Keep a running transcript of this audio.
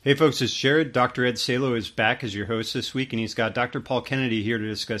Hey folks, it's Jared. Dr. Ed Salo is back as your host this week, and he's got Dr. Paul Kennedy here to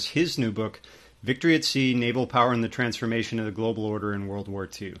discuss his new book, Victory at Sea, Naval Power and the Transformation of the Global Order in World War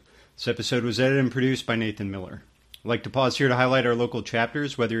II. This episode was edited and produced by Nathan Miller. I'd like to pause here to highlight our local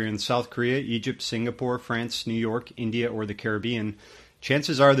chapters. Whether you're in South Korea, Egypt, Singapore, France, New York, India, or the Caribbean,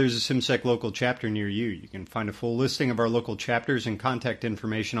 chances are there's a SimSec local chapter near you. You can find a full listing of our local chapters and contact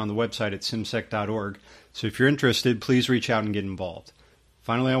information on the website at simsec.org. So if you're interested, please reach out and get involved.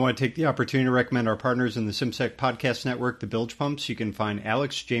 Finally, I want to take the opportunity to recommend our partners in the SimSec Podcast Network, the Bilge Pumps. You can find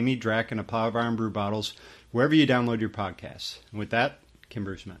Alex, Jamie, Drac, and a pile of Iron Brew bottles wherever you download your podcasts. And with that, Kim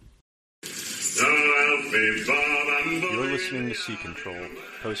Bruceman. You're listening to Sea Control,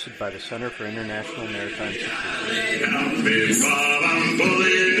 hosted by the Center for International Maritime Security.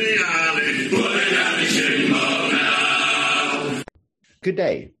 Good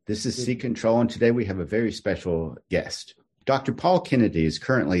day. This is Sea Control, and today we have a very special guest. Dr. Paul Kennedy is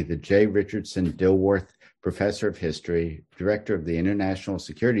currently the J. Richardson Dilworth Professor of History, Director of the International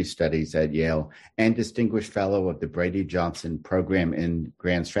Security Studies at Yale, and Distinguished Fellow of the Brady Johnson Program in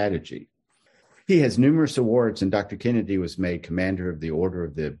Grand Strategy. He has numerous awards, and Dr. Kennedy was made Commander of the Order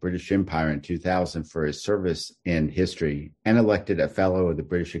of the British Empire in 2000 for his service in history, and elected a Fellow of the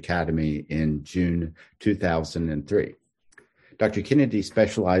British Academy in June 2003. Dr. Kennedy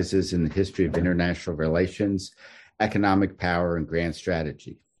specializes in the history of international relations, economic power, and grand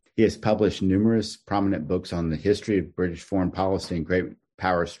strategy. He has published numerous prominent books on the history of British foreign policy and great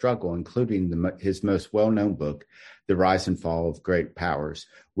power struggle, including his most well-known book, The Rise and Fall of Great Powers,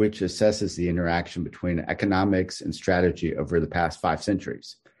 which assesses the interaction between economics and strategy over the past 5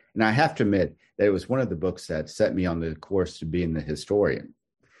 centuries. And I have to admit that it was one of the books that set me on the course to being the historian.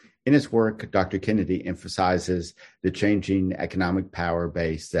 In his work, Dr. Kennedy emphasizes the changing economic power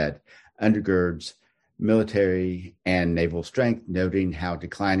base that undergirds military and naval strength, noting how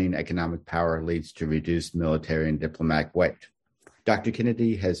declining economic power leads to reduced military and diplomatic weight. Dr.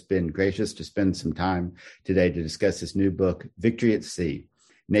 Kennedy has been gracious to spend some time today to discuss his new book, Victory at Sea,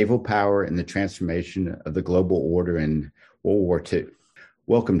 Naval Power and the Transformation of the Global Order in World War II.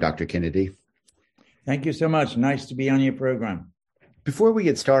 Welcome, Dr. Kennedy. Thank you so much. Nice to be on your program. Before we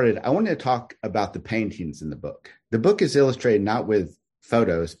get started, I want to talk about the paintings in the book. The book is illustrated not with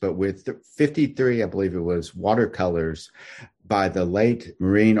photos, but with 53, I believe it was, watercolors by the late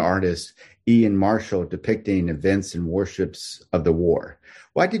Marine artist Ian Marshall depicting events and warships of the war.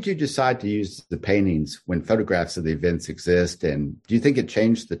 Why did you decide to use the paintings when photographs of the events exist? And do you think it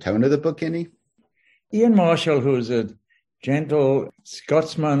changed the tone of the book any? Ian Marshall, who is a gentle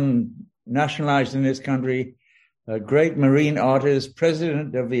Scotsman, nationalized in this country, a great marine artist,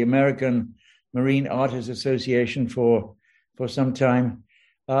 president of the American Marine Artists Association for some time,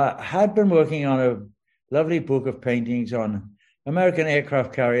 had been working on a lovely book of paintings on American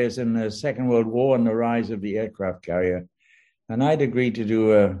aircraft carriers in the Second World War and the rise of the aircraft carrier. And I'd agreed to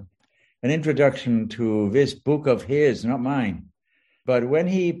do an introduction to this book of his, not mine. But when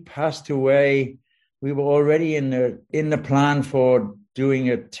he passed away, we were already in the plan for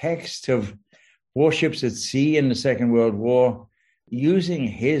doing a text of warships at sea in the Second World War, using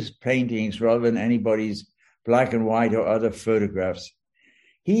his paintings rather than anybody's black and white or other photographs.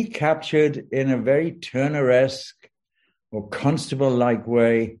 He captured in a very Turner-esque or Constable-like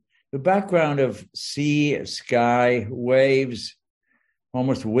way the background of sea, sky, waves,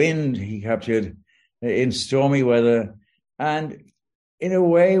 almost wind he captured in stormy weather, and in a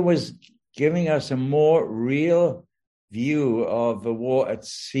way was giving us a more real view of the war at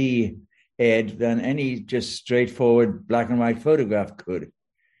sea, Ed, than any just straightforward black and white photograph could.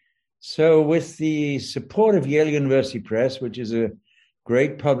 So with the support of Yale University Press, which is a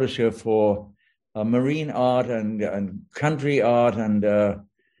great publisher for marine art and country art and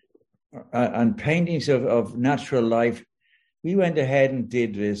paintings of natural life, we went ahead and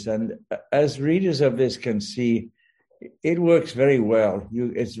did this. And as readers of this can see, it works very well.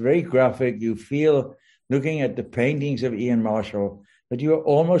 It's very graphic. You feel, looking at the paintings of Ian Marshall, that you're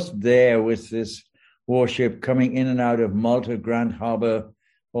almost there with this warship coming in and out of Malta Grand Harbor,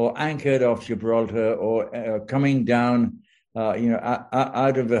 or anchored off Gibraltar, or coming down,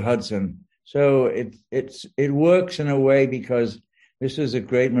 out of the Hudson. So it works in a way because this was a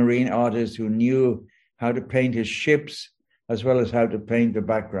great marine artist who knew how to paint his ships as well as how to paint the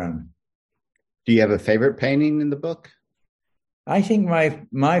background. Do you have a favorite painting in the book? I think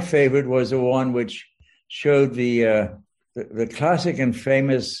my favorite was the one which showed the classic and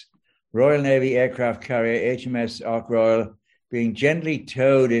famous Royal Navy aircraft carrier HMS Ark Royal being gently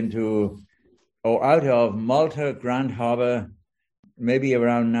towed into or out of Malta Grand Harbor, maybe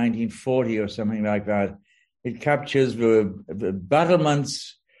around 1940 or something like that. It captures the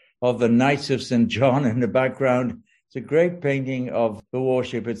battlements of the Knights of St. John in the background. It's a great painting of the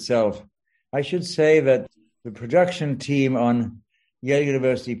warship itself. I should say that the production team on Yale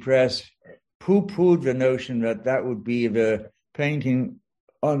University Press poo-pooed the notion that that would be the painting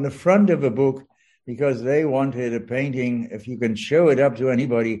on the front of a book, because they wanted a painting, if you can show it up to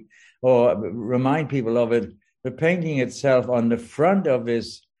anybody or remind people of it, the painting itself on the front of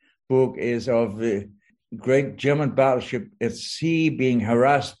this book is of the great German battleship at sea being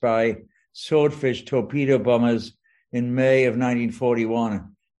harassed by swordfish torpedo bombers in May of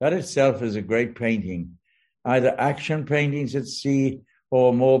 1941. That itself is a great painting, either action paintings at sea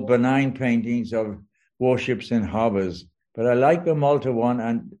or more benign paintings of warships in harbors. But I like the Malta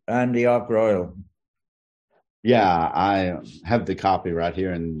one and the Ark Royal. Yeah, I have the copy right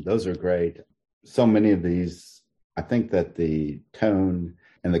here, and those are great. So many of these, I think that the tone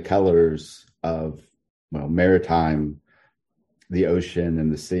and the colors of, well, maritime, the ocean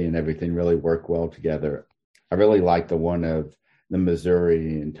and the sea and everything really work well together. I really like the one of the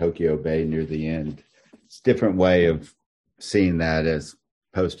Missouri in Tokyo Bay near the end. It's a different way of seeing that as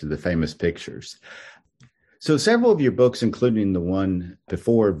opposed to the famous pictures. So several of your books, including the one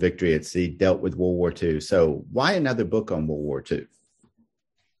before Victory at Sea, dealt with World War II. So why another book on World War II?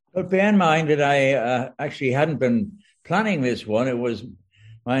 But bear in mind that I actually hadn't been planning this one. It was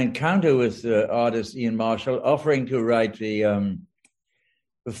my encounter with the artist Ian Marshall offering to write the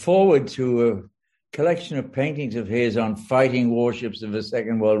foreword to a collection of paintings of his on fighting warships of the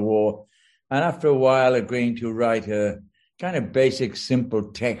Second World War. And after a while, agreeing to write a kind of basic,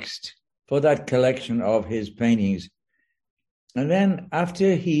 simple text for that collection of his paintings. And then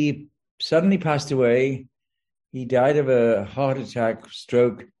after he suddenly passed away, he died of a heart attack,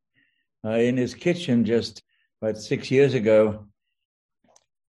 stroke, in his kitchen just about 6 years ago.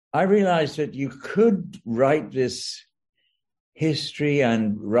 I realized that you could write this history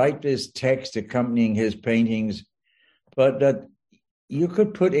and write this text accompanying his paintings, but that you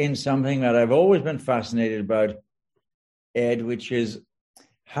could put in something that I've always been fascinated about, Ed, which is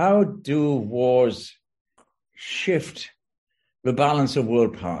how do wars shift the balance of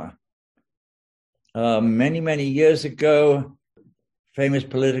world power? Many, many years ago, famous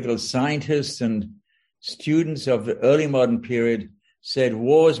political scientists and students of the early modern period said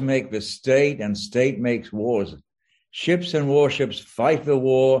wars make the state and state makes wars. Ships and warships fight the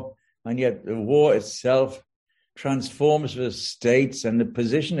war, and yet the war itself transforms the states and the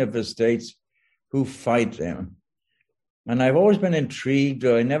position of the states who fight them. And I've always been intrigued,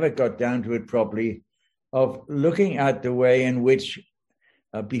 though I never got down to it properly, of looking at the way in which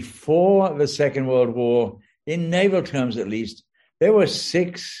before the Second World War, in naval terms at least, there were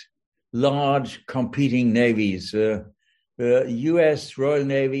 6 large competing navies. The US Royal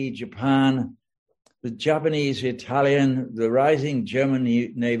Navy, Japan, the Japanese, Italian, the rising German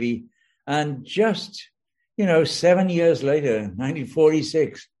Navy, and just, 7 years later,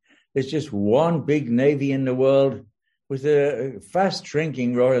 1946, there's just one big navy in the world with a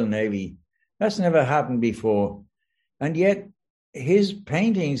fast-shrinking Royal Navy. That's never happened before. And yet his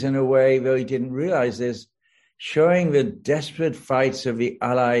paintings, in a way, though he didn't realize this, showing the desperate fights of the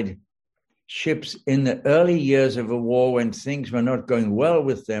Allied ships in the early years of the war when things were not going well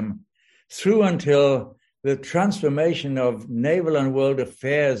with them, through until the transformation of naval and world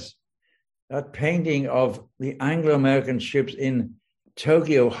affairs. That painting of the Anglo-American ships in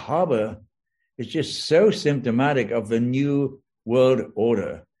Tokyo Harbor is just so symptomatic of the new world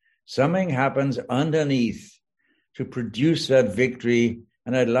order. Something happens underneath to produce that victory,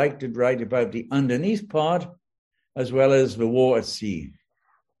 and I'd like to write about the underneath part as well as the war at sea.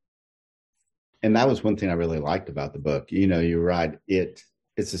 And that was one thing I really liked about the book. You're right. It's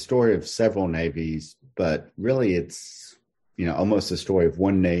a story of several navies, but really it's, almost a story of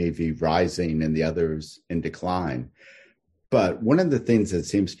one navy rising and the others in decline. But one of the things that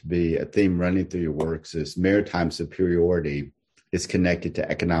seems to be a theme running through your works is maritime superiority is connected to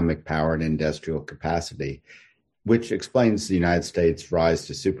economic power and industrial capacity, which explains the United States' rise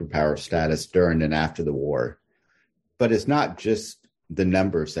to superpower status during and after the war. But it's not just the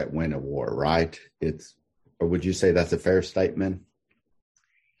numbers that win a war, right? Or would you say that's a fair statement?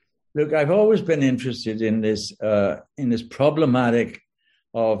 Look, I've always been interested in this problematic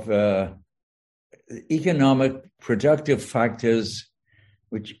of economic productive factors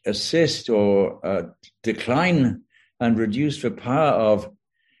which assist or decline and reduce the power of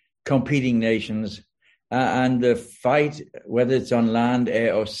competing nations and the fight, whether it's on land,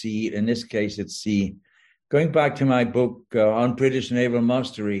 air, or sea. In this case, it's sea. Going back to my book on British naval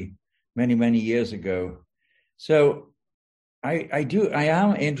mastery many, many years ago. So I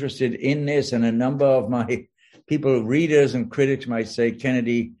am interested in this, and a number of my readers and critics might say,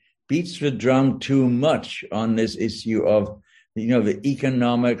 Kennedy, beats the drum too much on this issue of, the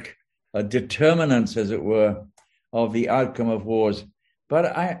economic determinants, as it were, of the outcome of wars.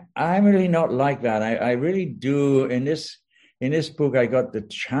 But I'm really not like that. I really do. In this book, I got the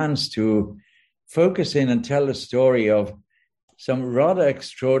chance to focus in and tell the story of some rather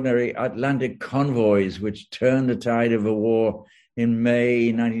extraordinary Atlantic convoys which turned the tide of the war in May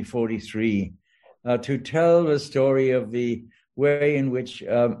 1943, to tell the story of the way in which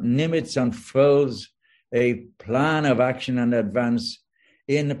Nimitz unfolds a plan of action and advance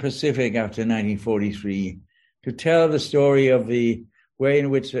in the Pacific after 1943, to tell the story of the way in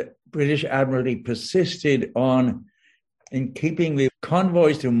which the British Admiralty persisted in keeping the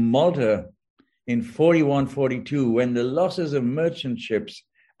convoys to Malta in 41-42, when the losses of merchant ships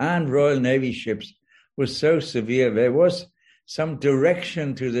and Royal Navy ships were so severe. There was some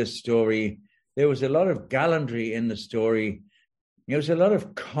direction to this story. There was a lot of gallantry in the story. There was a lot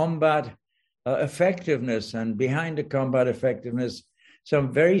of combat effectiveness, and behind the combat effectiveness,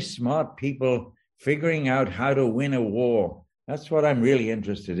 some very smart people figuring out how to win a war. That's what I'm really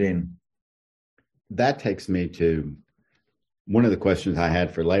interested in. That takes me to one of the questions I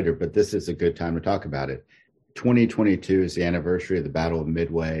had for later, but this is a good time to talk about it. 2022 is the anniversary of the Battle of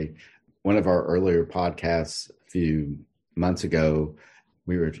Midway. One of our earlier podcasts a few months ago,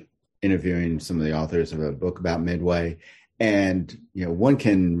 we were interviewing some of the authors of a book about Midway. And, one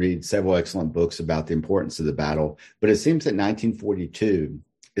can read several excellent books about the importance of the battle, but it seems that 1942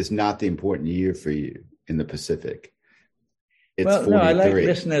 is not the important year for you in the Pacific. It's 43. I like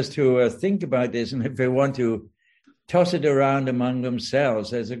listeners to think about this, and if they want to toss it around among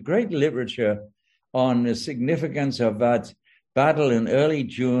themselves. There's a great literature on the significance of that battle in early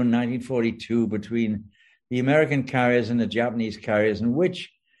June 1942 between the American carriers and the Japanese carriers, in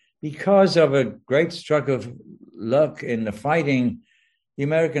which, because of a great stroke of luck in the fighting, the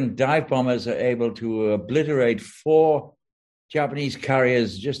American dive bombers are able to obliterate 4 Japanese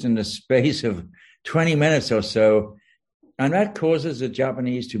carriers just in the space of 20 minutes or so. And that causes the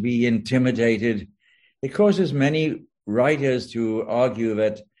Japanese to be intimidated. It causes many writers to argue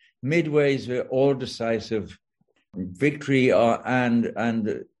that Midway's all-decisive victory and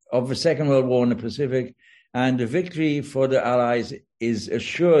of the Second World War in the Pacific, and the victory for the Allies is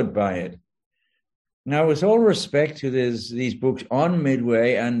assured by it. Now, with all respect to these books on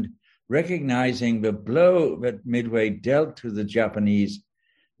Midway and recognizing the blow that Midway dealt to the Japanese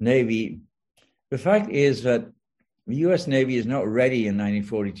Navy, the fact is that the U.S. Navy is not ready in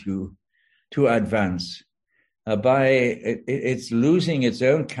 1942 to advance. It's losing its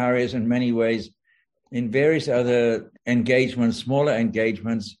own carriers in many ways in various other engagements, smaller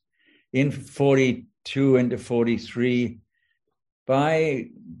engagements in 42 into 43. By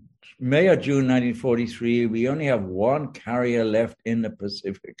May or June 1943, we only have 1 carrier left in the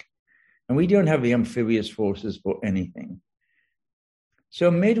Pacific, and we don't have the amphibious forces for anything. So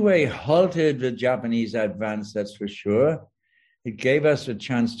Midway halted the Japanese advance, that's for sure. It gave us a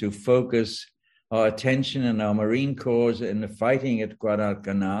chance to focus our attention and our Marine Corps in the fighting at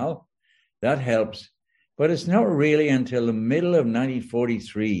Guadalcanal. That helps. But it's not really until the middle of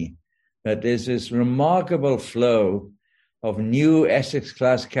 1943 that there's this remarkable flow of new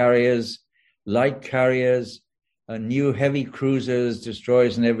Essex-class carriers, light carriers, new heavy cruisers,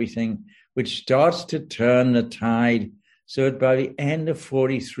 destroyers and everything, which starts to turn the tide. So that by the end of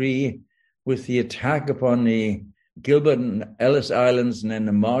 43, with the attack upon the Gilbert and Ellis Islands and then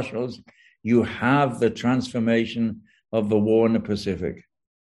the Marshalls, you have the transformation of the war in the Pacific.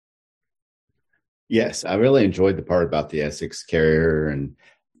 Yes, I really enjoyed the part about the Essex carrier, and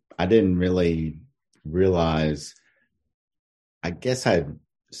I didn't really realize, I guess I'd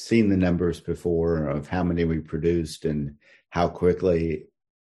seen the numbers before of how many we produced and how quickly,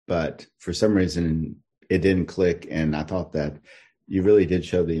 but for some reason it didn't click, and I thought that you really did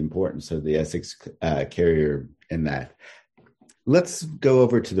show the importance of the Essex carrier in that. Let's go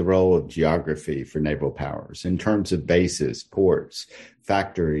over to the role of geography for naval powers in terms of bases, ports,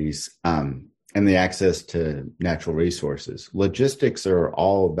 factories, and the access to natural resources. Logistics are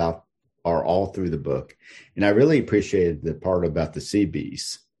all through the book. And I really appreciated the part about the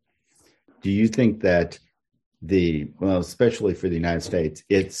Seabees. Do you think that especially for the United States,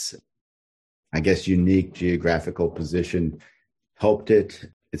 its, I guess, unique geographical position helped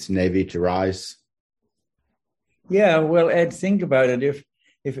its Navy to rise? Yeah, well, Ed, think about it.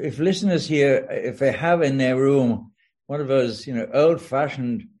 If listeners here, if they have in their room one of those,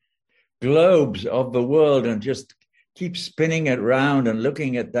 old-fashioned globes of the world and just keep spinning it round and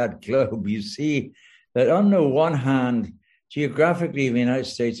looking at that globe, you see that on the one hand, geographically, the United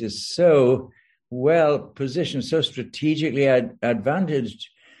States is so well positioned, so strategically advantaged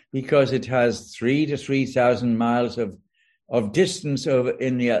because it has 3,000 to 3,000 miles of distance over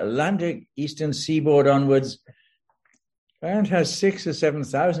in the Atlantic, eastern seaboard onwards, and has 6,000 or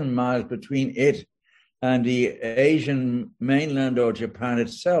 7,000 miles between it and the Asian mainland or Japan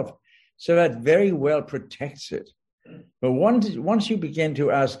itself. So that very well protects it. But once you begin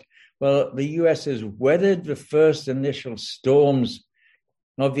to ask, well, the US has weathered the first initial storms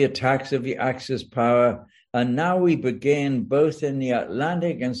of the attacks of the Axis power, and now we begin both in the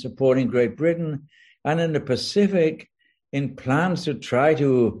Atlantic and supporting Great Britain and in the Pacific in plans to try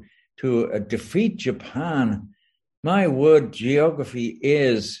to defeat Japan. My word, geography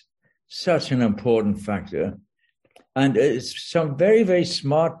is such an important factor. And it's some very, very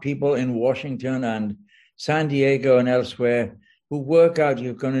smart people in Washington and San Diego and elsewhere who work out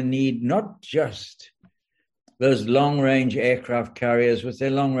you're going to need not just those long-range aircraft carriers with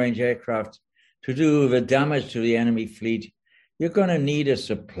their long-range aircraft to do the damage to the enemy fleet. You're going to need a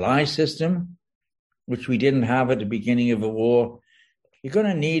supply system, which we didn't have at the beginning of the war. You're going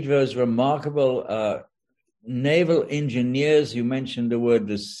to need those remarkable naval engineers. You mentioned the word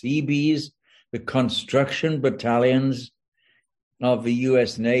the Seabees, the construction battalions of the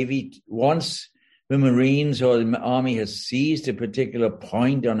U.S. Navy. Once the Marines or the Army has seized a particular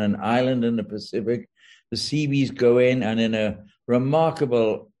point on an island in the Pacific, the Seabees go in, and in a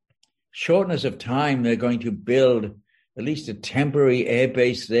remarkable shortness of time, they're going to build at least a temporary air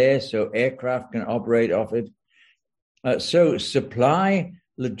base there so aircraft can operate off it. So supply,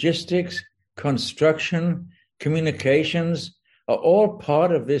 logistics, construction, communications are all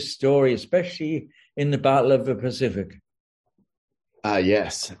part of this story, especially in the Battle of the Pacific.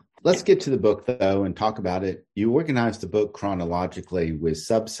 Yes. Let's get to the book, though, and talk about it. You organized the book chronologically with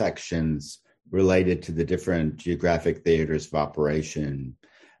subsections related to the different geographic theaters of operation.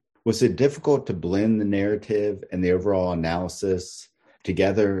 Was it difficult to blend the narrative and the overall analysis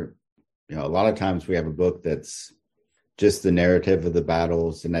together? You know, a lot of times we have a book that's just the narrative of the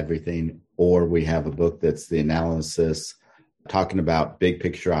battles and everything, or we have a book that's the analysis talking about big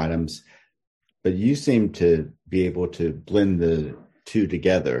picture items. But you seem to be able to blend the two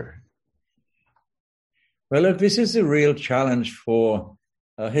together. Well, look, this is a real challenge for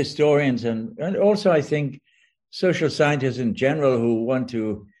historians and also, I think, social scientists in general who want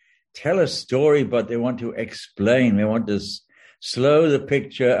to tell a story, but they want to explain. They want to slow the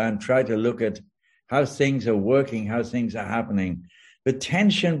picture and try to look at how things are working, how things are happening. The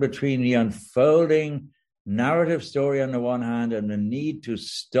tension between the unfolding narrative story on the one hand and the need to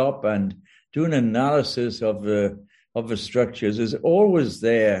stop and do an analysis of the structures is always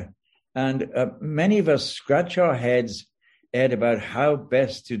there. And many of us scratch our heads, Ed, about how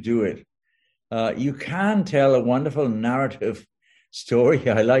best to do it. You can tell a wonderful narrative story.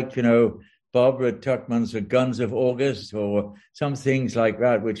 I like, Barbara Tuchman's The Guns of August or some things like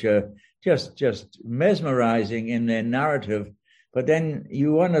that, which are just mesmerizing in their narrative. But then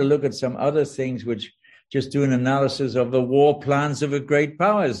you want to look at some other things which just do an analysis of the war plans of the great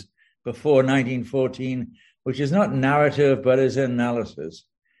powers before 1914, which is not narrative, but is analysis.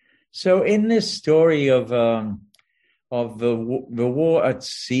 So in this story of the war at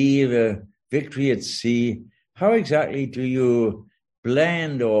sea, the victory at sea, how exactly do you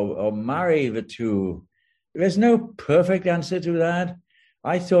blend or marry the two? There's no perfect answer to that.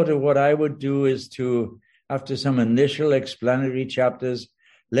 I thought of what I would do is to, after some initial explanatory chapters,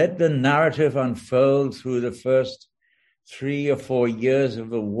 let the narrative unfold through the first 3 or 4 years of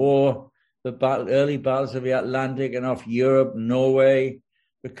the war, the early battles of the Atlantic and off Europe, Norway,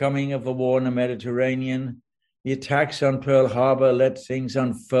 the coming of the war in the Mediterranean, the attacks on Pearl Harbor, let things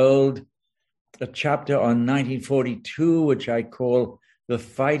unfold. A chapter on 1942, which I call the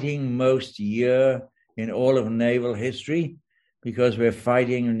fighting most year in all of naval history, because we're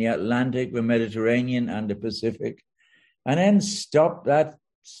fighting in the Atlantic, the Mediterranean, and the Pacific. And then stop that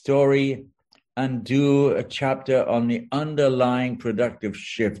story and do a chapter on the underlying productive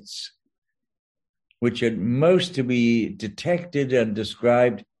shifts, which are most to be detected and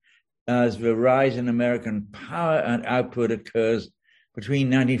described as the rise in American power and output occurs between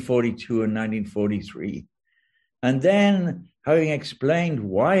 1942 and 1943. And then, having explained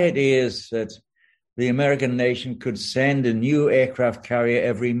why it is that the American nation could send a new aircraft carrier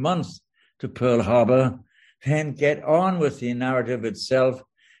every month to Pearl Harbor, then get on with the narrative itself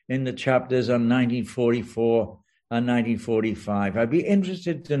in the chapters on 1944 and 1945. I'd be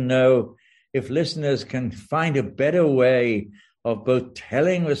interested to know if listeners can find a better way of both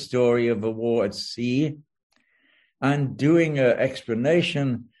telling the story of the war at sea and doing an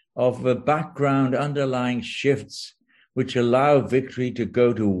explanation of the background underlying shifts which allow victory to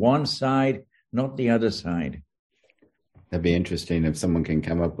go to one side, not the other side. That'd be interesting if someone can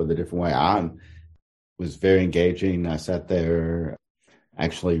come up with a different way. I was very engaging. I sat there,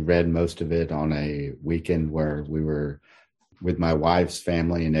 actually read most of it on a weekend where we were with my wife's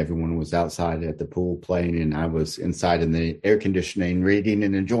family and everyone was outside at the pool playing and I was inside in the air conditioning reading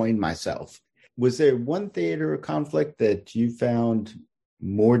and enjoying myself. Was there one theater of conflict that you found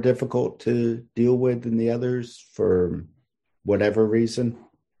more difficult to deal with than the others for whatever reason?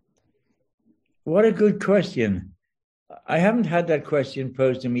 What a good question. I haven't had that question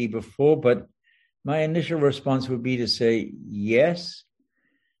posed to me before, but my initial response would be to say yes.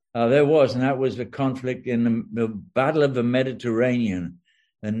 There was, and that was the conflict in the Battle of the Mediterranean,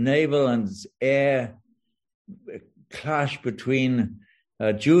 the naval and air clash between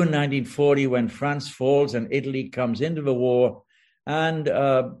June 1940, when France falls and Italy comes into the war, and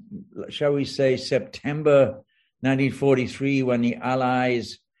shall we say September 1943, when the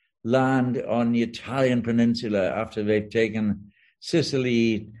Allies land on the Italian peninsula after they've taken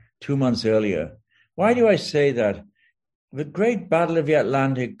Sicily 2 months earlier. Why do I say that? The Great Battle of the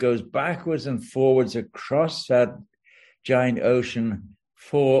Atlantic goes backwards and forwards across that giant ocean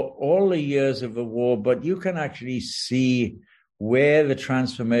for all the years of the war, but you can actually see where the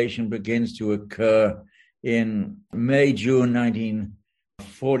transformation begins to occur in May, June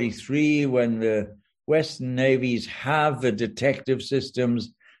 1943, when the Western navies have the detective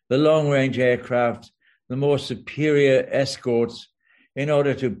systems, the long-range aircraft, the more superior escorts, in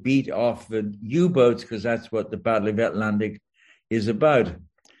order to beat off the U-boats, because that's what the Battle of the Atlantic is about.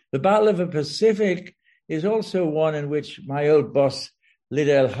 The Battle of the Pacific is also one in which my old boss,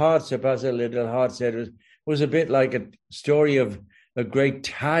 Liddell Hart, Sir Basil Liddell Hart, said was a bit like a story of a great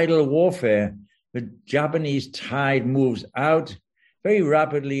tidal warfare. The Japanese tide moves out very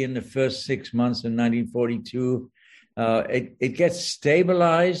rapidly in the first 6 months of 1942. It gets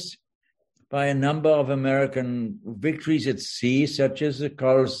stabilized by a number of American victories at sea, such as the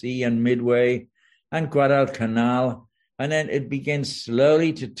Coral Sea and Midway and Guadalcanal. And then it begins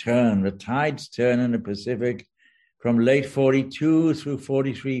slowly to turn. The tides turn in the Pacific from late 42 through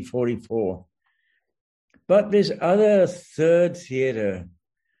 43, 44. But this other third theater,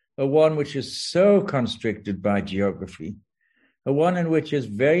 a one which is so constricted by geography, a one in which is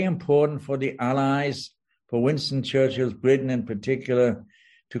very important for the Allies, for Winston Churchill's Britain in particular,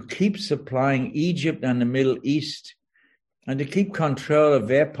 to keep supplying Egypt and the Middle East and to keep control of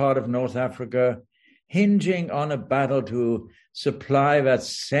their part of North Africa, hinging on a battle to supply that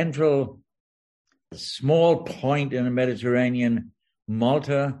central small point in the Mediterranean,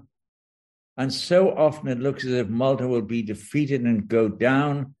 Malta. And so often it looks as if Malta will be defeated and go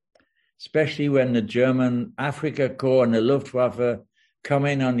down, especially when the German Afrika Korps and the Luftwaffe come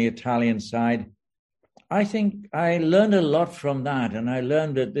in on the Italian side. I think I learned a lot from that, and I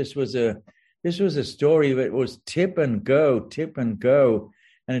learned that this was a story that was tip and go,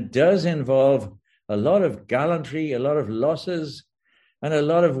 and it does involve a lot of gallantry, a lot of losses, and a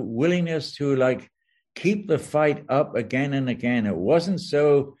lot of willingness to keep the fight up again and again. It wasn't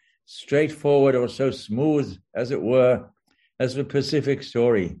so straightforward or so smooth, as it were, as the Pacific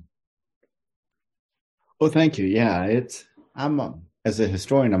story. Well, thank you. Yeah, as a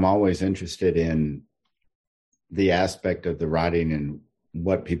historian, I'm always interested in the aspect of the writing and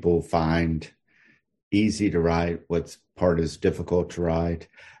what people find easy to write, what part is difficult to write.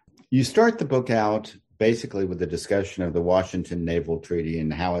 You start the book out basically with a discussion of the Washington Naval Treaty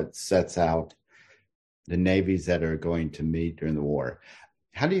and how it sets out the navies that are going to meet during the war.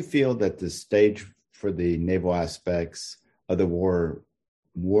 How do you feel that the stage for the naval aspects of the war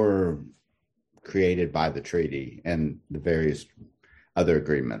were created by the treaty and the various other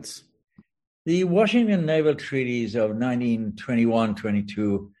agreements? The Washington Naval Treaties of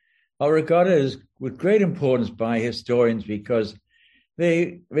 1921-22 are regarded as with great importance by historians because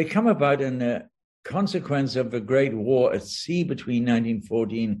they come about in the consequence of the Great War at Sea between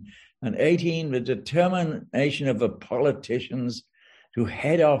 1914 and 18, the determination of the politicians to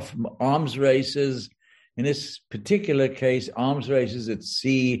head off arms races, in this particular case, arms races at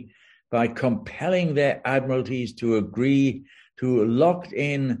sea, by compelling their admiralties to agree to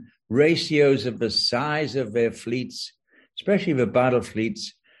locked-in ratios of the size of their fleets, especially the battle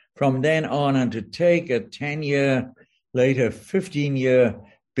fleets, from then on, and to take a 10-year, later 15-year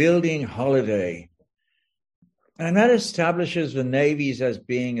building holiday. And that establishes the navies as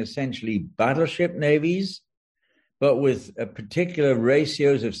being essentially battleship navies, but with a particular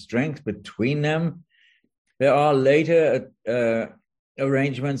ratios of strength between them. There are later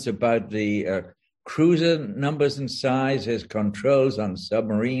arrangements about the cruiser numbers and size, has controls on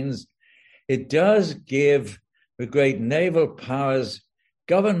submarines. It does give the great naval powers,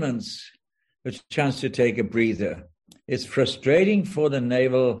 governments, a chance to take a breather. It's frustrating for the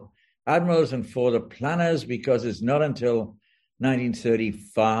naval admirals and for the planners because it's not until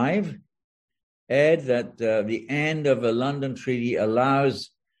 1935, Ed, that the end of the London Treaty allows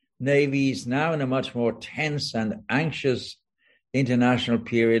navies now in a much more tense and anxious international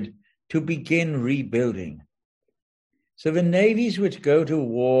period to begin rebuilding. So the navies which go to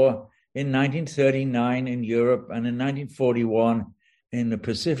war in 1939 in Europe and in 1941 in the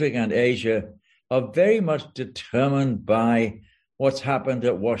Pacific and Asia are very much determined by what's happened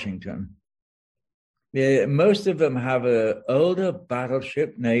at Washington. Most of them have an older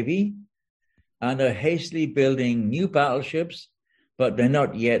battleship navy and are hastily building new battleships, but they're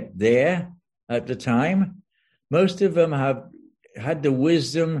not yet there at the time. Most of them have had the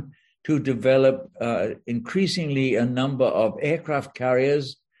wisdom to develop increasingly a number of aircraft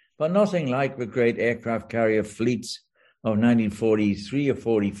carriers, but nothing like the great aircraft carrier fleets of 1943 or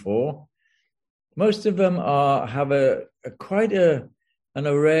 44. Most of them have quite an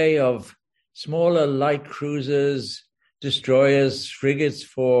array of smaller light cruisers, destroyers, frigates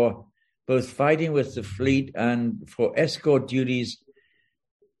for both fighting with the fleet and for escort duties.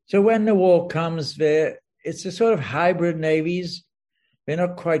 So when the war comes, it's a sort of hybrid navies. They're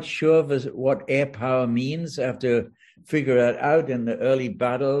not quite sure what air power means. They have to figure that out in the early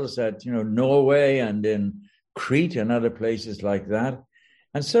battles at Norway and in Crete and other places like that.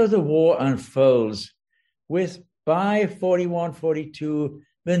 And so the war unfolds with, by 41, 42,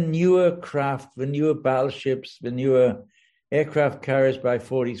 the newer craft, the newer battleships, the newer aircraft carriers by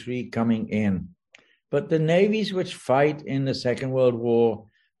 43 coming in. But the navies which fight in the Second World War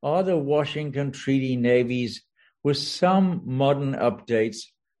are the Washington Treaty navies with some modern updates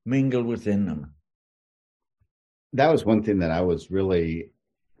mingled within them. That was one thing that I was really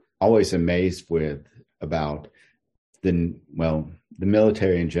always amazed with about the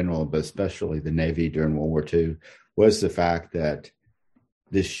military in general, but especially the Navy during World War II, was the fact that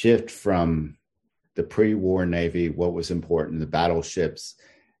this shift from the pre-war Navy, what was important, the battleships,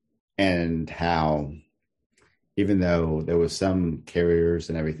 and how even though there was some carriers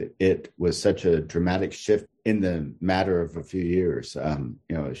and everything, it was such a dramatic shift in the matter of a few years. I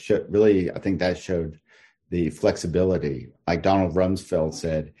think that showed the flexibility. Like Donald Rumsfeld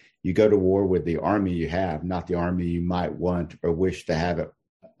said, you go to war with the army you have, not the army you might want or wish to have at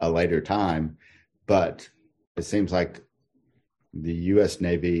a later time. But it seems like the U.S.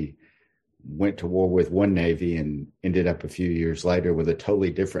 Navy went to war with one Navy and ended up a few years later with a totally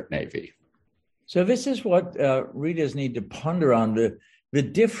different Navy. So this is what readers need to ponder on, the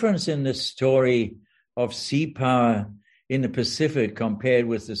difference in the story of sea power in the Pacific compared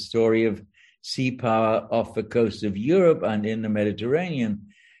with the story of sea power off the coast of Europe and in the Mediterranean.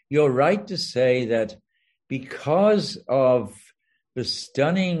 You're right to say that because of the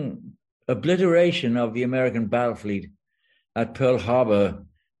stunning obliteration of the American battle fleet at Pearl Harbor,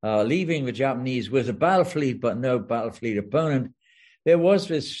 leaving the Japanese with a battle fleet but no battle fleet opponent, there was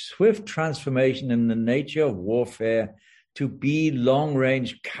this swift transformation in the nature of warfare to be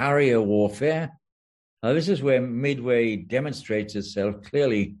long-range carrier warfare. This is where Midway demonstrates itself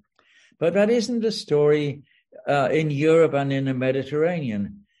clearly. But that isn't the story in Europe and in the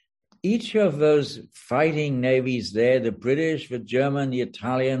Mediterranean. Each of those fighting navies there, the British, the German, the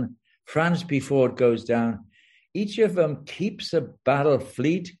Italian, France before it goes down, each of them keeps a battle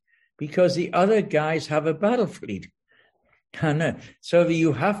fleet because the other guys have a battle fleet. And so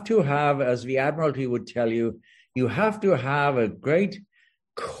you have to have, as the Admiralty would tell you, you have to have a great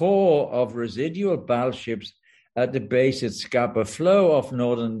core of residual battleships at the base at Scapa Flow off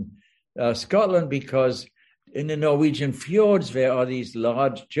northern Scotland, because in the Norwegian fjords there are these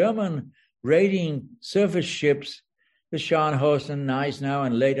large German raiding surface ships, the Scharnhorst and Gneisenau,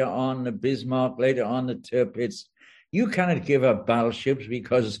 and later on the Bismarck, later on the Tirpitz. You cannot give up battleships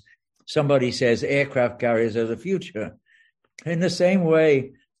because somebody says aircraft carriers are the future. In the same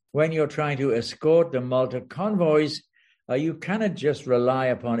way, when you're trying to escort the Malta convoys, you cannot just rely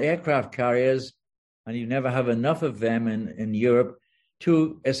upon aircraft carriers, and you never have enough of them in Europe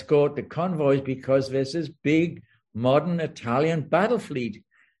to escort the convoys, because there's this big modern Italian battle fleet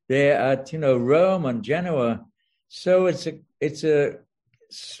there at Rome and Genoa. So it's a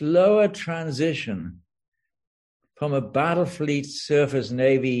slower transition from a battle fleet surface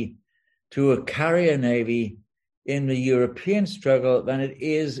navy to a carrier navy in the European struggle than it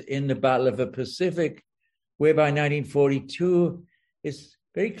is in the Battle of the Pacific, where by 1942 it's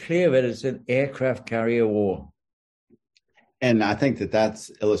very clear that it's an aircraft carrier war. And I think that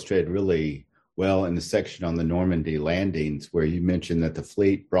that's illustrated really well in the section on the Normandy landings, where you mentioned that the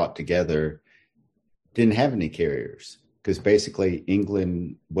fleet brought together didn't have any carriers, because basically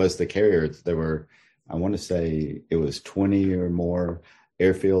England was the carrier. There were I want to say it was 20 or more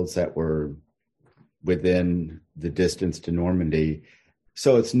airfields that were within the distance to Normandy.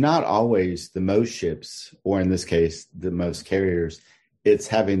 So it's not always the most ships, or in this case, the most carriers. It's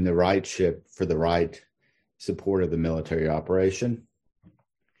having the right ship for the right support of the military operation.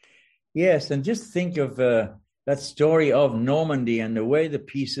 Yes, and just think of that story of Normandy and the way the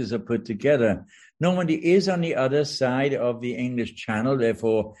pieces are put together. Normandy is on the other side of the English Channel,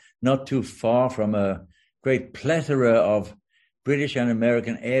 therefore not too far from a great plethora of British and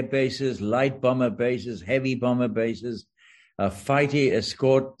American air bases, light bomber bases, heavy bomber bases, fighter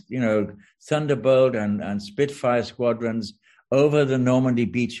escort, Thunderbolt and Spitfire squadrons over the Normandy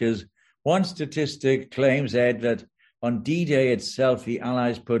beaches. One statistic claims, Ed, that on D-Day itself, the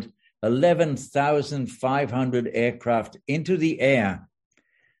Allies put 11,500 aircraft into the air,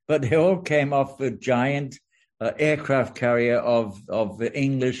 but they all came off the giant aircraft carrier of the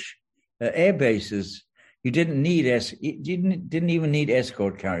English air bases. You didn't even need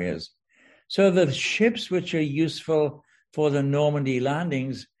escort carriers. So the ships which are useful for the Normandy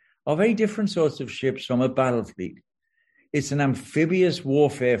landings are very different sorts of ships from a battle fleet. It's an amphibious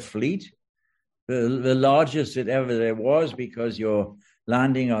warfare fleet, the largest that ever there was, because you're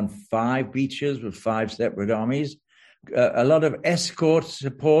landing on 5 beaches with 5 separate armies. A lot of escort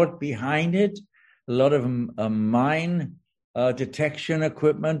support behind it, a lot of mine detection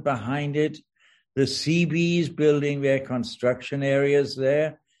equipment behind it, the Seabees building their construction areas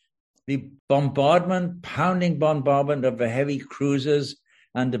there, the pounding bombardment of the heavy cruisers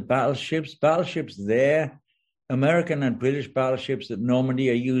and the battleships there. American and British battleships at Normandy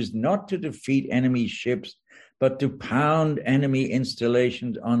are used not to defeat enemy ships, but to pound enemy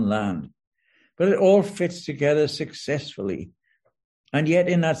installations on land. But it all fits together successfully. And yet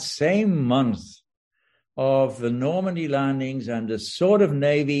in that same month of the Normandy landings and the sort of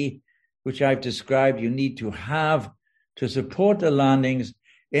navy which I've described you need to have to support the landings,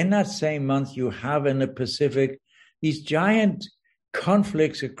 in that same month you have in the Pacific these giant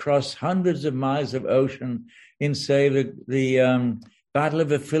conflicts across hundreds of miles of ocean in, say, the Battle of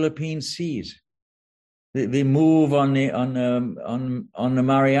the Philippine Seas, the move on the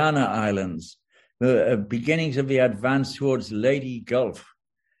Mariana Islands, the beginnings of the advance towards Leyte Gulf,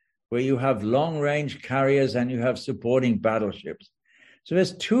 where you have long-range carriers and you have supporting battleships. So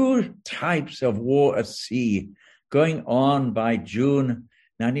there's 2 types of war at sea going on by June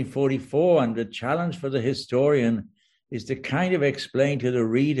 1944, and the challenge for the historian is to kind of explain to the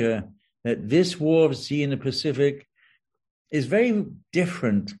reader that this war at sea in the Pacific is very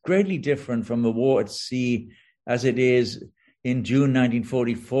different, greatly different from the war at sea as it is in June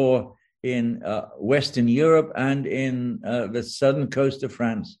 1944 in Western Europe and in the southern coast of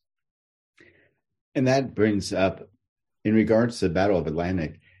France. And that brings up, in regards to the Battle of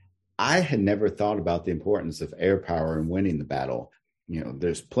Atlantic, I had never thought about the importance of air power in winning the battle.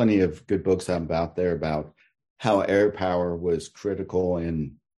 There's plenty of good books out there about how air power was critical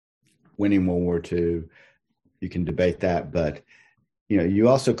in winning World War II. You can debate that, but you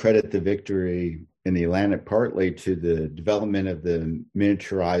also credit the victory in the Atlantic partly to the development of the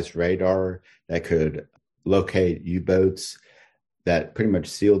miniaturized radar that could locate U-boats that pretty much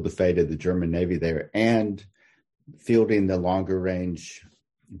sealed the fate of the German Navy there, and fielding the longer range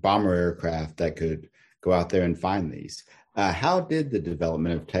bomber aircraft that could go out there and find these. How did the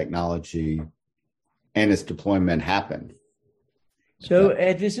development of technology and its deployment happen? So,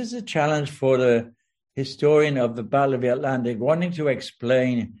 Ed, this is a challenge for the historian of the Battle of the Atlantic, wanting to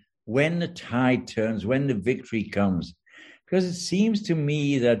explain when the tide turns, when the victory comes. Because it seems to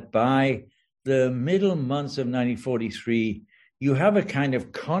me that by the middle months of 1943, you have a kind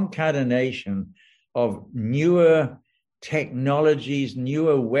of concatenation of newer technologies,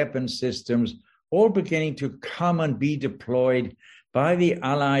 newer weapon systems, all beginning to come and be deployed by the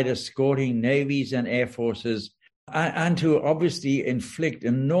Allied escorting navies and air forces, and to obviously inflict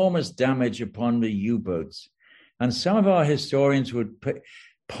enormous damage upon the U-boats. And some of our historians would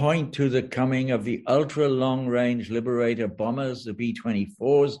point to the coming of the ultra-long-range Liberator bombers, the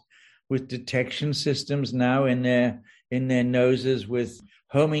B-24s, with detection systems now in their noses, with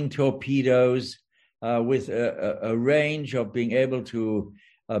homing torpedoes, with a range of being able to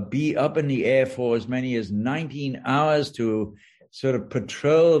be up in the air for as many as 19 hours to sort of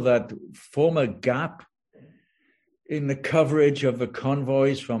patrol that former gap in the coverage of the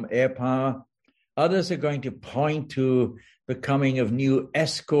convoys from air power. Others are going to point to the coming of new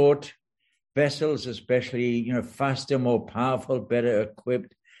escort vessels, especially, faster, more powerful, better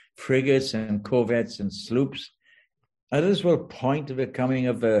equipped frigates and corvettes and sloops. Others will point to the coming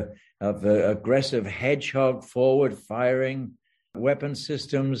of the aggressive Hedgehog forward firing weapon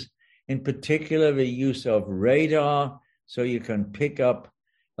systems in particular the use of radar, so you can pick up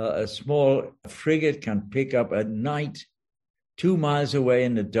a small frigate can pick up at night 2 miles away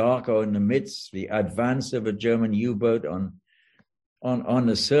in the dark or in the midst, the advance of a German U-boat on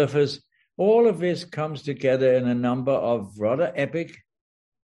the surface. All of this comes together in a number of rather epic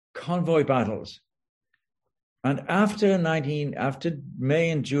convoy battles. And after May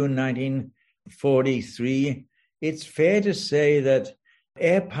and June 1943, it's fair to say that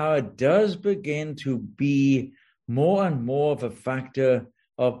air power does begin to be more and more of a factor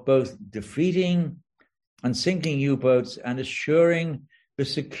of both defeating and sinking U-boats and assuring the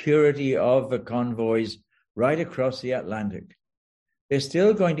security of the convoys right across the Atlantic. They're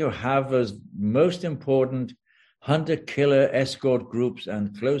still going to have those most important hunter-killer escort groups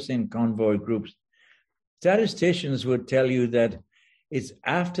and close-in convoy groups. Statisticians would tell you that it's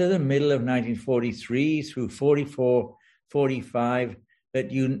after the middle of 1943 through 44, 45 that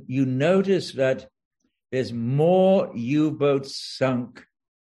you notice that there's more U-boats sunk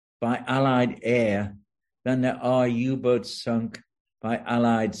by Allied air than there are U-boats sunk by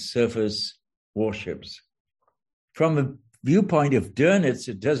Allied surface warships. From the viewpoint of Dönitz,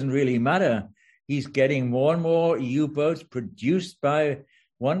 it doesn't really matter. He's getting more and more U-boats produced by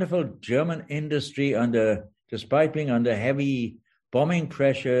wonderful German industry despite being under heavy bombing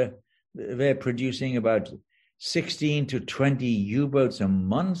pressure. They're producing about 16 to 20 U-boats a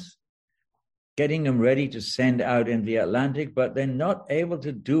month, getting them ready to send out in the Atlantic, but they're not able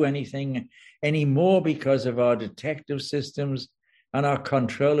to do anything anymore because of our detective systems and our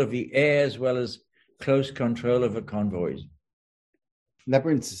control of the air as well as close control of the convoys. That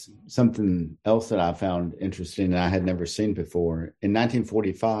brings something else that I found interesting and I had never seen before. In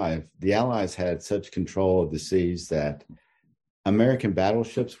 1945, the Allies had such control of the seas that American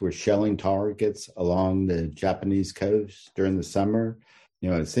battleships were shelling targets along the Japanese coast during the summer.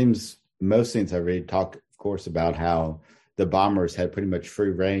 It seems most things I read talk, of course, about how the bombers had pretty much free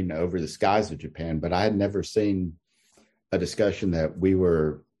reign over the skies of Japan, but I had never seen a discussion that we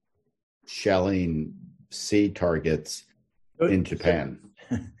were shelling sea targets in Japan.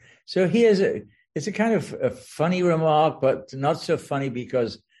 So it's a kind of a funny remark, but not so funny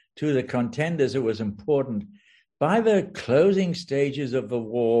because to the contenders it was important. By the closing stages of the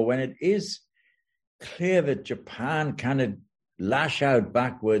war, when it is clear that Japan kind of lash out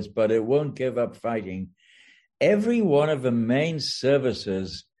backwards, but it won't give up fighting, every one of the main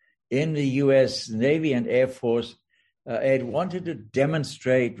services in the U.S. Navy and Air Force had wanted to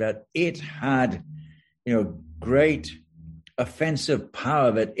demonstrate that it had, great offensive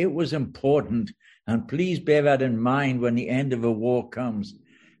power, that it was important. And please bear that in mind when the end of the war comes.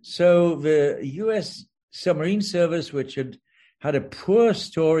 So the U.S. submarine service, which had a poor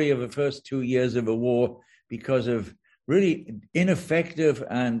story of the first 2 years of the war because of really ineffective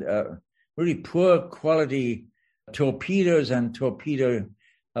and really poor quality torpedoes and torpedo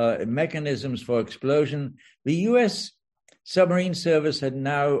mechanisms for explosion. The U.S. submarine service had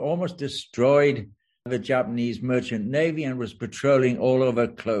now almost destroyed the Japanese merchant navy and was patrolling all over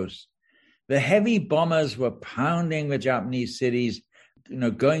close. The heavy bombers were pounding the Japanese cities,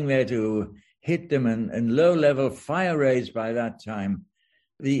 going there to hit them in low-level fire raids by that time.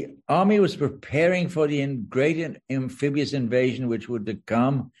 The army was preparing for the great amphibious invasion, which would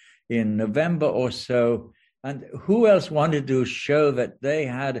come in November or so. And who else wanted to show that they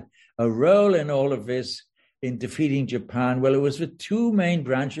had a role in all of this in defeating Japan? Well, it was the two main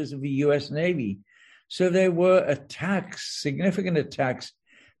branches of the U.S. Navy. So there were attacks, significant attacks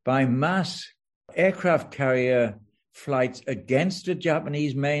by mass aircraft carrier flights against the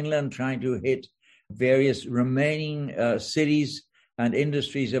Japanese mainland, trying to hit various remaining cities and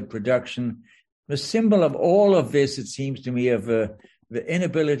industries of production. The symbol of all of this, it seems to me, of the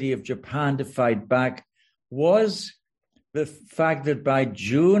inability of Japan to fight back was the fact that by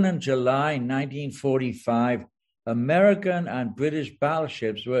June and July 1945, American and British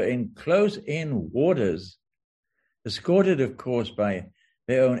battleships were in close-in waters, escorted, of course, by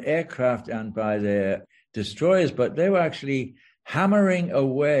their own aircraft and by their destroyers, but they were actually hammering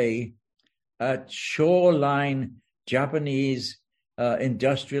away at shoreline Japanese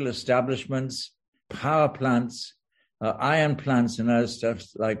industrial establishments, power plants, iron plants, and other stuff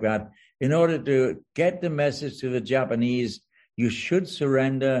like that, in order to get the message to the Japanese, you should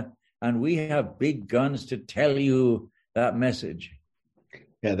surrender, and we have big guns to tell you that message.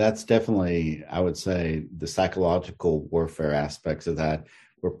 Yeah, that's definitely, I would say, the psychological warfare aspects of that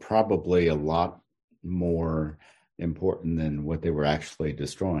were probably a lot more important than what they were actually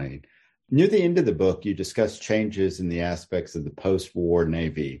destroying. Near the end of the book, you discuss changes in the aspects of the post-war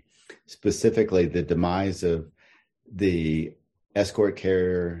Navy, specifically the demise of the escort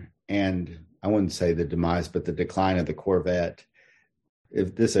carrier and I wouldn't say the demise, but the decline of the Corvette.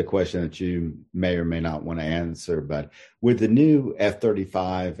 If this is a question that you may or may not want to answer, but with the new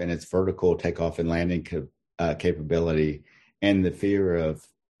F-35 and its vertical takeoff and landing capability and the fear of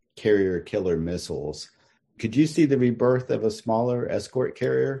carrier killer missiles, could you see the rebirth of a smaller escort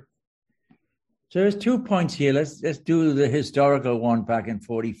carrier? So there's 2 points here. Let's do the historical one back in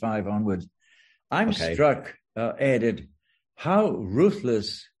 45 onwards. I'm struck, Ed, at how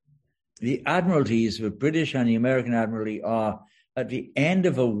ruthless the admiralties, the British and the American Admiralty, are at the end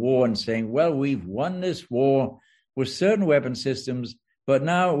of a war and saying, well, we've won this war with certain weapon systems, but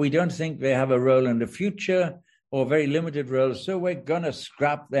now we don't think they have a role in the future or very limited role, so we're going to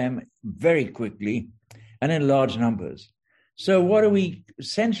scrap them very quickly and in large numbers. So what do we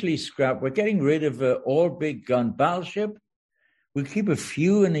essentially scrap? We're getting rid of all big gun battleship. We keep a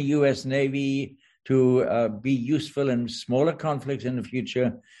few in the U.S. Navy to be useful in smaller conflicts in the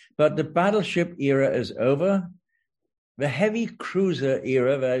future, but the battleship era is over. The heavy cruiser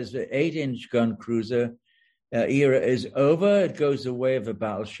era, that is the 8-inch gun cruiser era, is over. It goes the way of the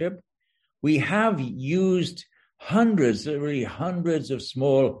battleship. We have used hundreds of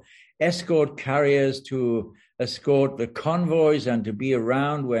small escort carriers to escort the convoys and to be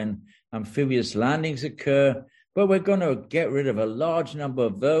around when amphibious landings occur. But we're going to get rid of a large number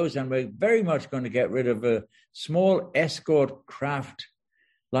of those, and we're very much going to get rid of a small escort craft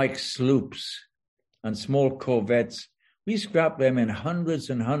like sloops and small corvettes. We scrap them in hundreds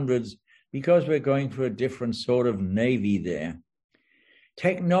and hundreds because we're going for a different sort of navy there.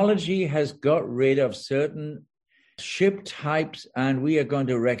 Technology has got rid of certain ship types, and we are going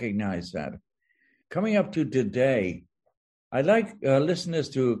to recognize that. Coming up to today, I'd like listeners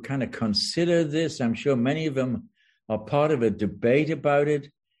to kind of consider this. I'm sure many of them are part of a debate about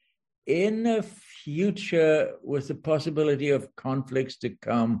it. In the future, with the possibility of conflicts to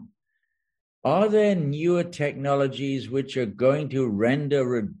come, are there newer technologies which are going to render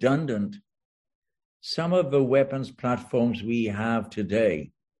redundant some of the weapons platforms we have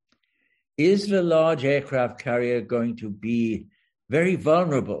today? Is the large aircraft carrier going to be very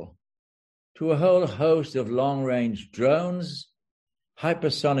vulnerable to a whole host of long-range drones,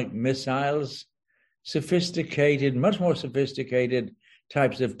 hypersonic missiles, much more sophisticated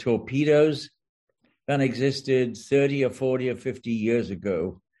types of torpedoes than existed 30 or 40 or 50 years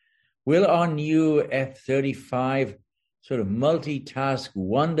ago? Will our new F-35 sort of multitask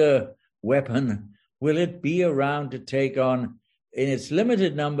wonder weapon, will it be around to take on, in its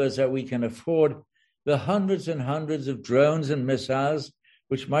limited numbers that we can afford, the hundreds and hundreds of drones and missiles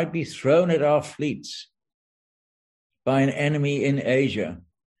which might be thrown at our fleets by an enemy in Asia?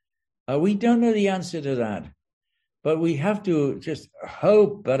 We don't know the answer to that, but we have to just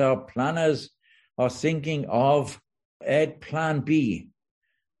hope that our planners are thinking of Plan B.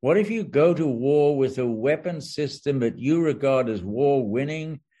 What if you go to war with a weapon system that you regard as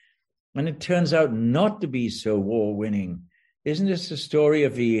war-winning, and it turns out not to be so war-winning? Isn't this the story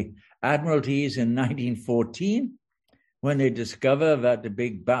of the admiralties in 1914, when they discover that the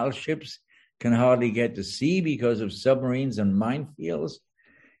big battleships can hardly get to sea because of submarines and minefields?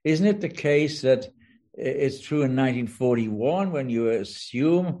 Isn't it the case that it's true in 1941 when you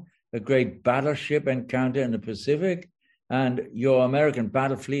assume a great battleship encounter in the Pacific and your American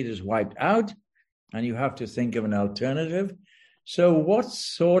battle fleet is wiped out and you have to think of an alternative? So what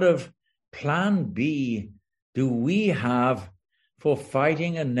sort of plan B do we have for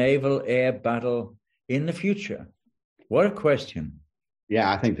fighting a naval air battle in the future? What a question.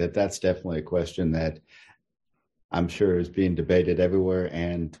 Yeah, I think that's definitely a question that I'm sure is being debated everywhere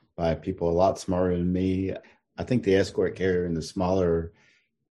and by people a lot smarter than me. I think the escort carrier and the smaller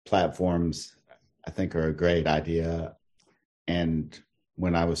platforms, I think, are a great idea. And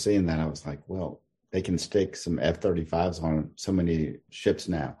when I was seeing that, I was like, well, they can stick some F-35s on so many ships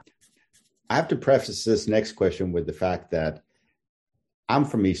now. I have to preface this next question with the fact that I'm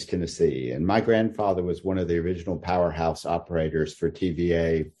from East Tennessee, and my grandfather was one of the original powerhouse operators for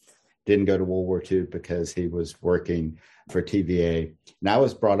TVA. Didn't go to World War II because he was working for TVA. And I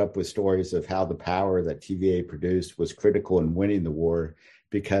was brought up with stories of how the power that TVA produced was critical in winning the war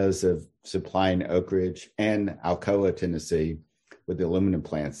because of supplying Oak Ridge and Alcoa, Tennessee, with the aluminum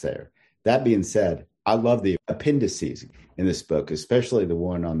plants there. That being said, I love the appendices in this book, especially the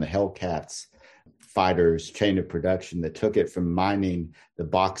one on the Hellcats fighters chain of production that took it from mining the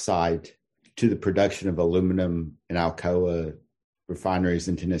bauxite to the production of aluminum in Alcoa refineries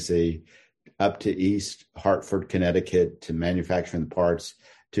in Tennessee, up to East Hartford, Connecticut, to manufacturing the parts,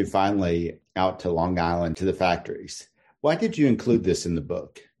 to finally out to Long Island to the factories. Why did you include this in the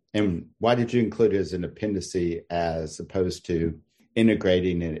book? And why did you include it as an appendice as opposed to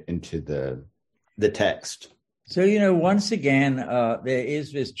integrating it into the text. So, once again, there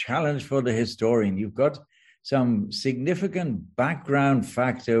is this challenge for the historian. You've got some significant background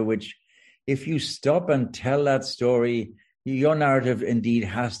factor, which if you stop and tell that story, your narrative indeed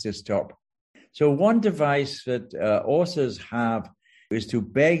has to stop. So one device that authors have is to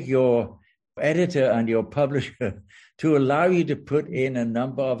beg your editor and your publisher to allow you to put in a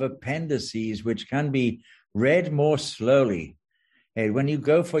number of appendices which can be read more slowly. And when you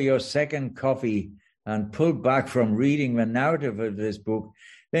go for your second coffee and pull back from reading the narrative of this book,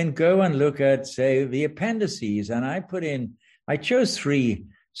 then go and look at, say, the appendices. And I chose 3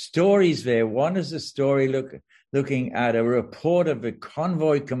 stories there. One is a story looking at a report of the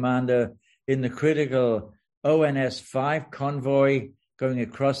convoy commander in the critical ONS-5 convoy going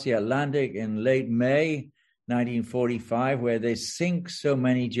across the Atlantic in late May 1945, where they sink so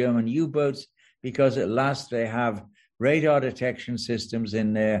many German U-boats because at last they have radar detection systems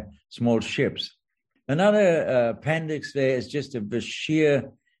in their small ships. Another appendix there is just the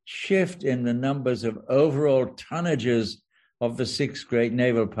sheer shift in the numbers of overall tonnages of the 6 great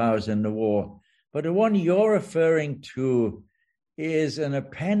naval powers in the war. But the one you're referring to is an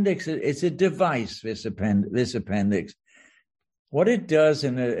appendix. It's a device, this appendix. What it does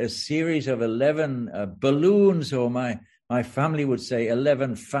in a series of 11 balloons, or my family would say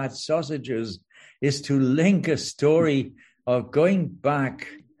 11 fat sausages, is to link a story of going back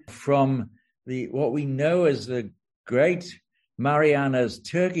from what we know as the Great Marianas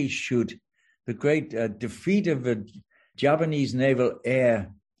Turkey Shoot, the great defeat of the Japanese naval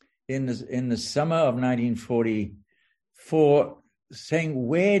air in the summer of 1944, saying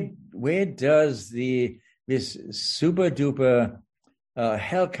where does this super duper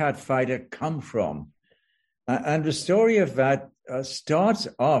Hellcat fighter come from? And the story of that starts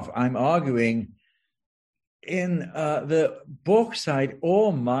off, I'm arguing, in the bauxite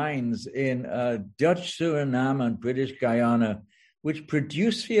ore mines in Dutch Suriname and British Guyana, which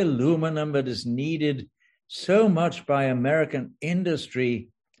produce the aluminum that is needed so much by American industry,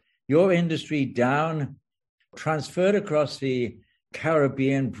 your industry down, transferred across the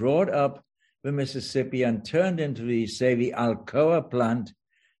Caribbean, brought up the Mississippi and turned into the Alcoa plant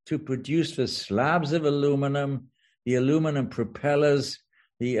to produce the slabs of aluminum, the aluminum propellers,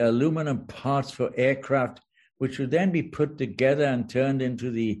 the aluminum parts for aircraft, which would then be put together and turned into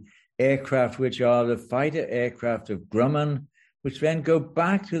the aircraft, which are the fighter aircraft of Grumman, which then go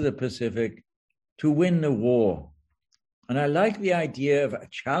back to the Pacific to win the war. And I like the idea of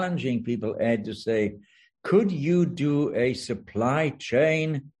challenging people, Ed, to say, could you do a supply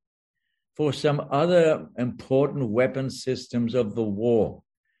chain for some other important weapon systems of the war?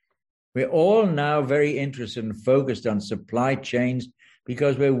 We're all now very interested and focused on supply chains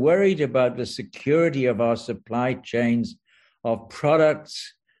because we're worried about the security of our supply chains of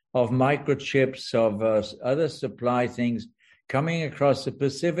products, of microchips, of other supply things coming across the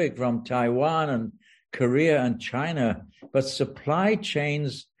Pacific from Taiwan and Korea and China. But supply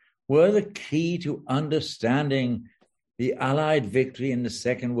chains were the key to understanding the Allied victory in the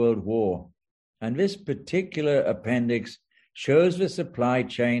Second World War. And this particular appendix shows the supply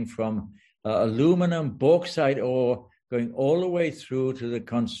chain from aluminum, bauxite ore, going all the way through to the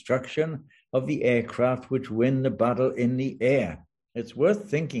construction of the aircraft which win the battle in the air. It's worth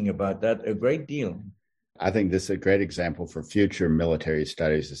thinking about that a great deal. I think this is a great example for future military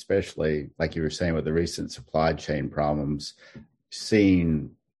studies, especially, like you were saying, with the recent supply chain problems,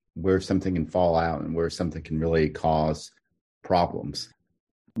 seeing where something can fall out and where something can really cause problems.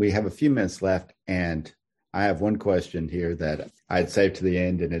 We have a few minutes left, and I have one question here that I'd save to the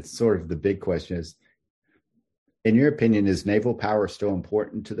end, and it's sort of the big question is, in your opinion, is naval power still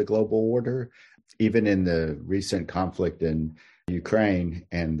important to the global order, even in the recent conflict in Ukraine?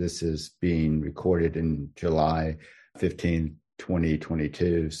 And this is being recorded in July 15,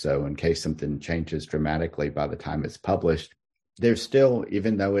 2022. So in case something changes dramatically by the time it's published, there's still,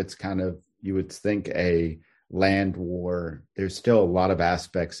 even though it's kind of, you would think a land war, there's still a lot of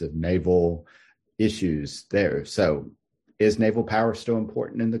aspects of naval issues there. So is naval power still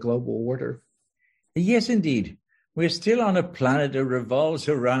important in the global order? Yes, indeed. We're still on a planet that revolves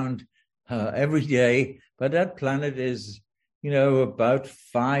around every day, but that planet is, about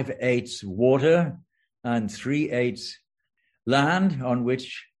 5/8 water and 3/8 land on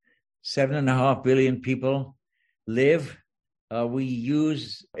which 7.5 billion people live. We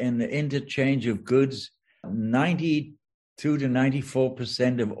use in the interchange of goods 92 to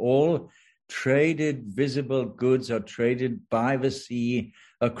 94% of all traded visible goods are traded by the sea,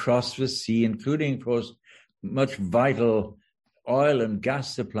 across the sea, including, of course, much vital oil and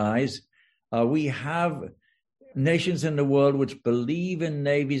gas supplies. We have nations in the world which believe in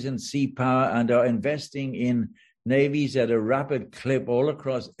navies and sea power and are investing in navies at a rapid clip all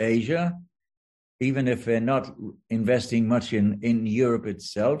across Asia, even if they're not investing much in Europe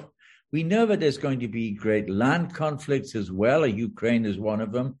itself. We know that there's going to be great land conflicts as well. Ukraine is one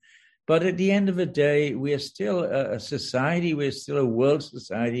of them. But at the end of the day, we are still a society, we're still a world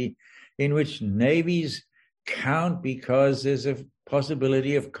society in which navies count because there's a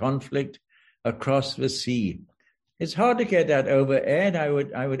possibility of conflict across the sea. It's hard to get that over, Ed. I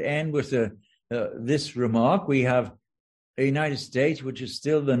would end with this remark. We have a United States, which is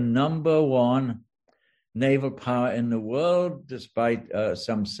still the number one naval power in the world, despite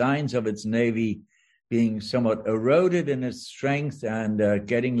some signs of its navy being somewhat eroded in its strength and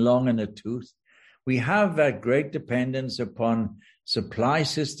getting long in the tooth. We have that great dependence upon supply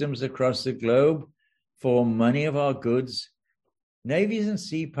systems across the globe for many of our goods. Navies and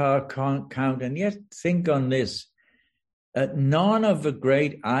sea power can't count, and yet think on this. None of the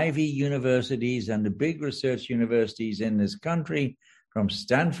great Ivy universities and the big research universities in this country, from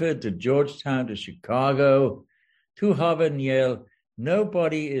Stanford to Georgetown to Chicago to Harvard and Yale,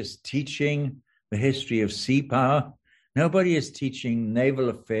 nobody is teaching the history of sea power. Nobody is teaching naval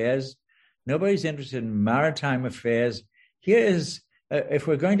affairs. Nobody's interested in maritime affairs. Here is, if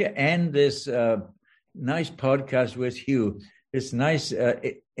we're going to end this nice podcast with you, this nice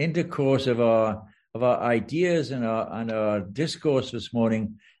intercourse of our ideas and our discourse this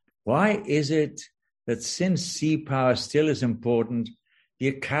morning, why is it that since sea power still is important, the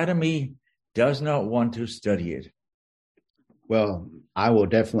Academy does not want to study it? Well, I will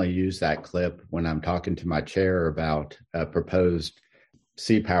definitely use that clip when I'm talking to my chair about a proposed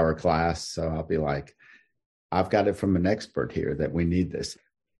sea power class. So I'll be like, I've got it from an expert here that we need this.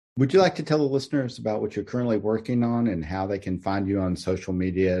 Would you like to tell the listeners about what you're currently working on and how they can find you on social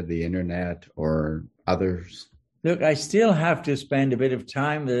media, the internet, or others? Look, I still have to spend a bit of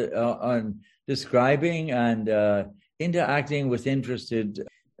time on describing and interacting with interested,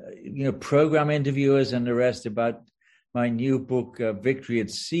 program interviewers and the rest about my new book, Victory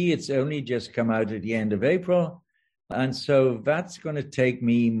at Sea. It's only just come out at the end of April. And so that's going to take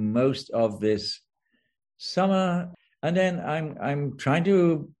me most of this summer. And then I'm trying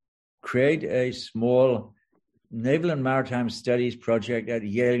to create a small naval and maritime studies project at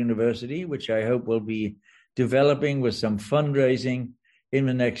Yale University, which I hope will be developing with some fundraising in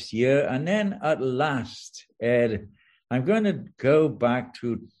the next year. And then at last, Ed, I'm going to go back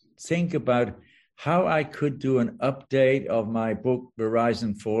to think about how I could do an update of my book, The Rise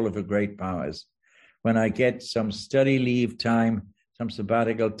and Fall of the Great Powers, when I get some study leave time, some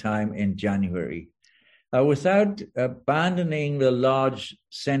sabbatical time in January. Without abandoning the large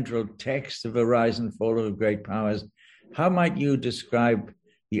central text of The Rise and Fall of the Great Powers, how might you describe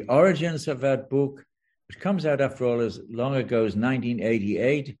the origins of that book, which comes out after all as long ago as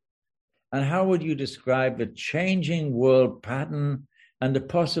 1988? And how would you describe the changing world pattern and the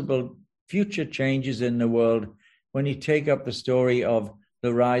possible future changes in the world when you take up the story of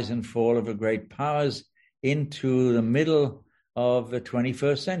the rise and fall of the great powers into the middle of the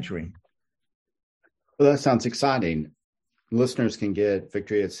 21st century? Well, that sounds exciting. Listeners can get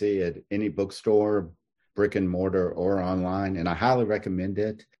Victory at Sea at any bookstore, brick and mortar, or online, and I highly recommend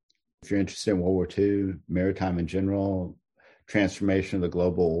it. If you're interested in World War II, maritime in general, transformation of the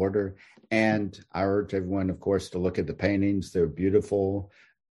global order. And I urge everyone, of course, to look at the paintings. They're beautiful.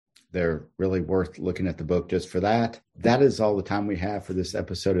 They're really worth looking at the book just for that. That is all the time we have for this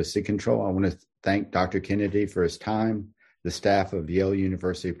episode of Sea Control. I want to thank Dr. Kennedy for his time, the staff of Yale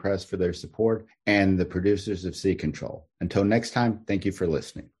University Press for their support, and the producers of Sea Control. Until next time, thank you for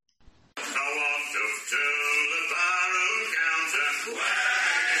listening.